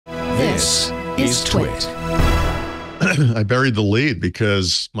This is TWiT. I buried the lead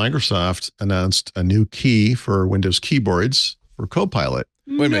because Microsoft announced a new key for Windows keyboards for Copilot.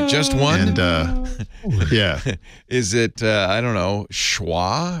 Wait a minute, just one? And yeah. Is it, I don't know,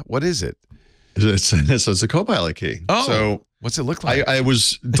 schwa? What is it? It's a Copilot key. Oh, so what's it look like? I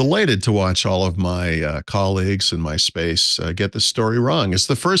was delighted to watch all of my colleagues in my space get this story wrong. It's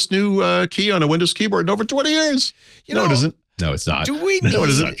the first new key on a Windows keyboard in over 20 years. No, it isn't. No, it's not. Do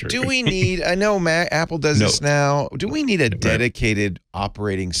we need, I know Apple does this now. Do we need a dedicated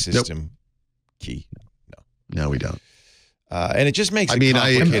operating system key? No, we don't. And it just makes it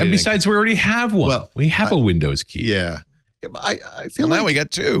complicated. And besides, we already have one. Well, we have a Windows key. Yeah. I feel like now we got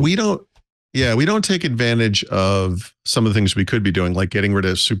two. We don't take advantage of some of the things we could be doing, like getting rid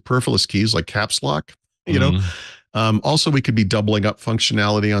of superfluous keys like caps lock, you know. Also, we could be doubling up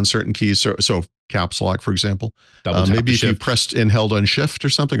functionality on certain keys. So caps lock, for example, maybe if you pressed and held on shift or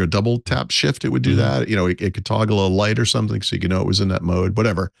something, or double tap shift, it would do that. You know, it could toggle a light or something so you could know it was in that mode,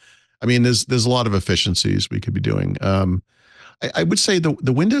 whatever. I mean, there's a lot of efficiencies we could be doing. I would say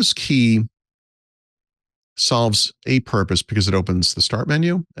the Windows key solves a purpose because it opens the start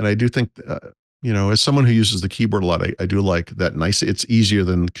menu. And I do think, you know, as someone who uses the keyboard a lot, I do like that nice. It's easier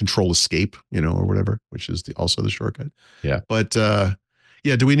than Control Escape, you know, or whatever, which is also the shortcut. Yeah. But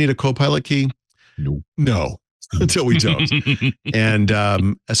yeah, do we need a Copilot key? No, until we don't.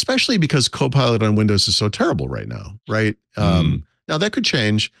 And especially because Copilot on Windows is so terrible right now, right? Now that could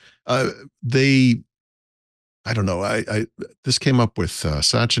change. I don't know. This came up with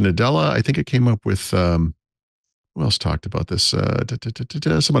Satya Nadella. I think it came up with who else talked about this? Someone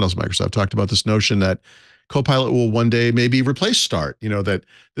else at Microsoft talked about this notion that Copilot will one day maybe replace Start. You know, that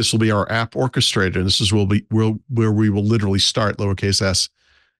this will be our app orchestrator, and this is where we will literally start lowercase s,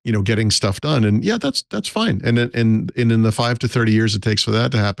 you know, getting stuff done. And yeah, that's fine. And in the 5 to 30 years it takes for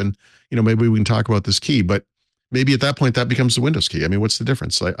that to happen, you know, maybe we can talk about this key. But maybe at that point that becomes the Windows key. I mean, what's the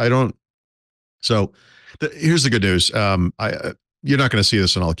difference? I don't. So here's the good news. You're not going to see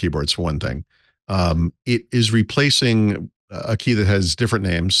this on all keyboards for one thing. It is replacing a key that has different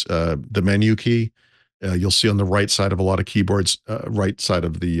names. The menu key, you'll see on the right side of a lot of keyboards, right side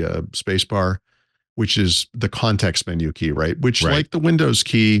of the space bar, which is the context menu key, right? Which, like the Windows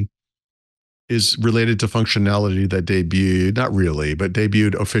key, is related to functionality that debuted, not really, but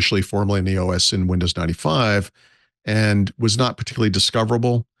debuted officially formally in the OS in Windows 95 and was not particularly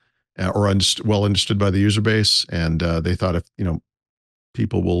discoverable or well understood by the user base. And they thought, if, you know,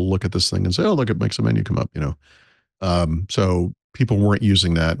 people will look at this thing and say, oh, look, it makes a menu come up, you know. So people weren't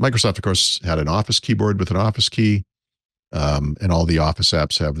using that. Microsoft, of course, had an Office keyboard with an Office key. And all the Office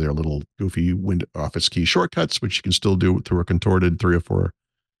apps have their little goofy Office key shortcuts, which you can still do through a contorted 3 or 4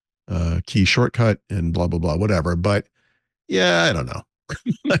 key shortcut and blah, blah, blah, whatever. But yeah, I don't know.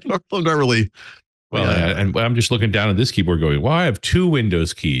 I'm not really. Well, and I'm just looking down at this keyboard going, well, I have 2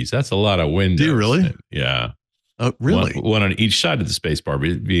 Windows keys. That's a lot of Windows. Do you really? And, yeah. Oh, really? One on each side of the space bar.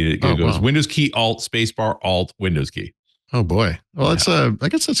 It goes Windows key, Alt, space bar, Alt, Windows key. Oh boy. Well, it's I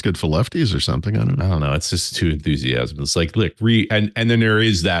guess that's good for lefties or something. I don't know. It's just too enthusiasm. It's like, look, and then there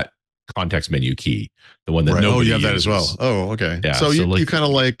is that context menu key, the one that nobody you have that uses. as well. Oh, okay. Yeah, so you kind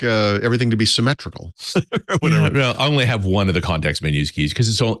of like everything to be symmetrical. Whatever. Yeah, well, I only have one of the context menus keys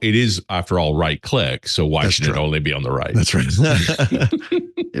because it is after all right click. So why should it only be on the right? That's right.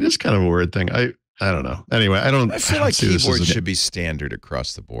 It is kind of a weird thing. I don't know. Anyway, I feel like keyboards should be standard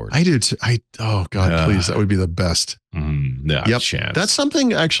across the board. I do too. Oh God, please, that would be the best. Chance. That's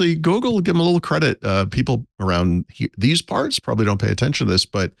something actually. Google, give them a little credit. People around these parts probably don't pay attention to this,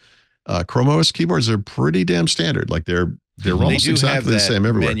 but Chrome OS keyboards are pretty damn standard. Like they're almost exactly the same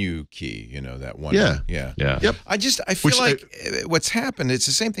everywhere. Menu key, you know, that one. Yeah. Yep. I feel like what's happened. It's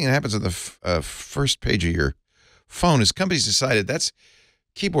the same thing that happens on the first page of your phone. Is companies decided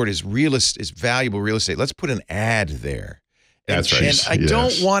keyboard is valuable real estate. Let's put an ad there. That's right. And I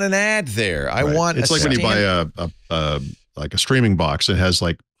don't want an ad there. I want. It's like when you buy a streaming box. It has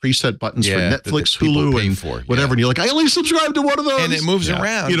like preset buttons for Netflix, Hulu, and whatever. And you're like, I only subscribe to one of those. And it moves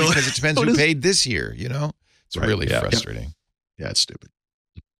around, you know, because it depends who paid this year. You know, it's really frustrating. Yeah, it's stupid.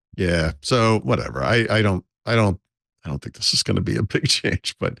 Yeah. So whatever. I don't think this is going to be a big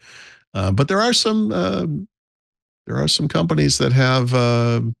change, but there are some. There are some companies that have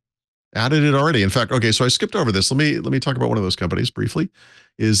added it already. In fact, okay, so I skipped over this. Let me talk about one of those companies briefly.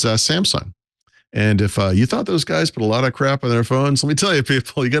 Is Samsung. And if you thought those guys put a lot of crap on their phones, let me tell you,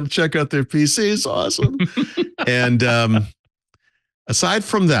 people, you got to check out their PC. It's awesome. And aside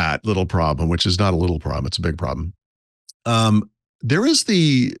from that little problem, which is not a little problem, it's a big problem. There's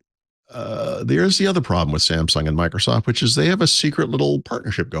the other problem with Samsung and Microsoft, which is they have a secret little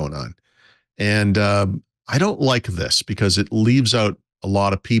partnership going on. And I don't like this because it leaves out a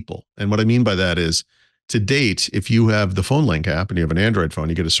lot of people. And what I mean by that is, to date, if you have the Phone Link app and you have an Android phone,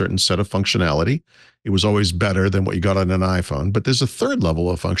 you get a certain set of functionality. It was always better than what you got on an iPhone. But there's a third level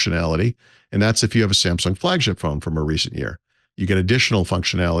of functionality, and that's if you have a Samsung flagship phone from a recent year. You get additional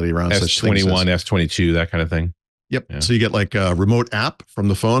functionality around such things S21, S22, that kind of thing. Yep. Yeah. So you get like a remote app from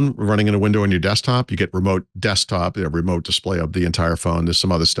the phone running in a window on your desktop. You get remote desktop, remote display of the entire phone. There's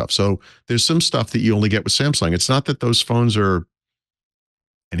some other stuff. So there's some stuff that you only get with Samsung. It's not that those phones are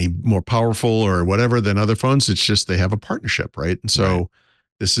any more powerful or whatever than other phones. It's just they have a partnership, right? And so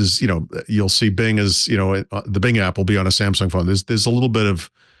this is, you'll see Bing as, the Bing app will be on a Samsung phone. There's a little bit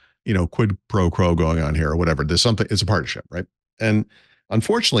of, quid pro quo going on here or whatever. There's something, it's a partnership, right? And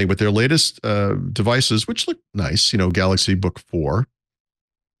unfortunately, with their latest devices, which look nice, Galaxy Book 4,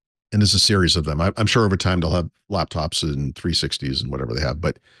 and there's a series of them. I'm sure over time they'll have laptops and 360s and whatever they have,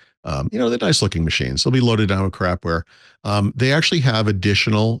 but they're nice looking machines. They'll be loaded down with crapware. They actually have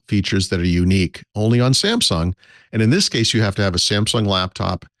additional features that are unique only on Samsung. And in this case, you have to have a Samsung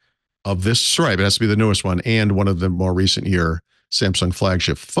laptop of this stripe. It has to be the newest one and one of the more recent year Samsung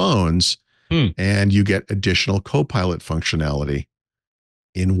flagship phones. And you get additional Copilot functionality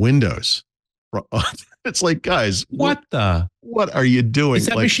in Windows. It's like, guys, what are you doing? Does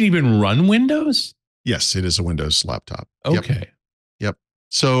that machine even run Windows? Yes, it is a Windows laptop. Okay. Yep.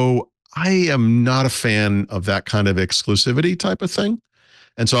 So I am not a fan of that kind of exclusivity type of thing.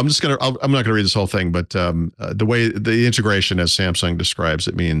 And so I'm not going to read this whole thing, but the way the integration, as Samsung describes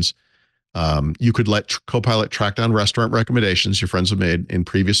it, means you could let Copilot track down restaurant recommendations your friends have made in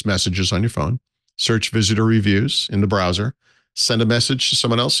previous messages on your phone, search visitor reviews in the browser, send a message to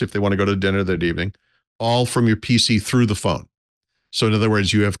someone else if they want to go to dinner that evening, all from your PC through the phone. So in other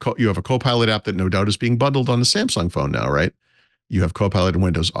words, you have a Copilot app that no doubt is being bundled on the Samsung phone now, right? You have Copilot in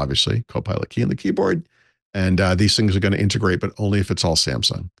Windows, obviously, Copilot key in the keyboard. And these things are going to integrate, but only if it's all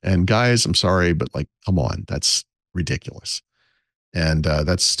Samsung. And guys, I'm sorry, but come on, that's ridiculous. And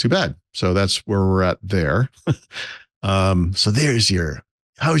that's too bad. So that's where we're at there. So there's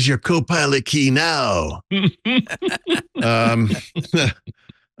how's your Copilot key now? I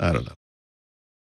don't know.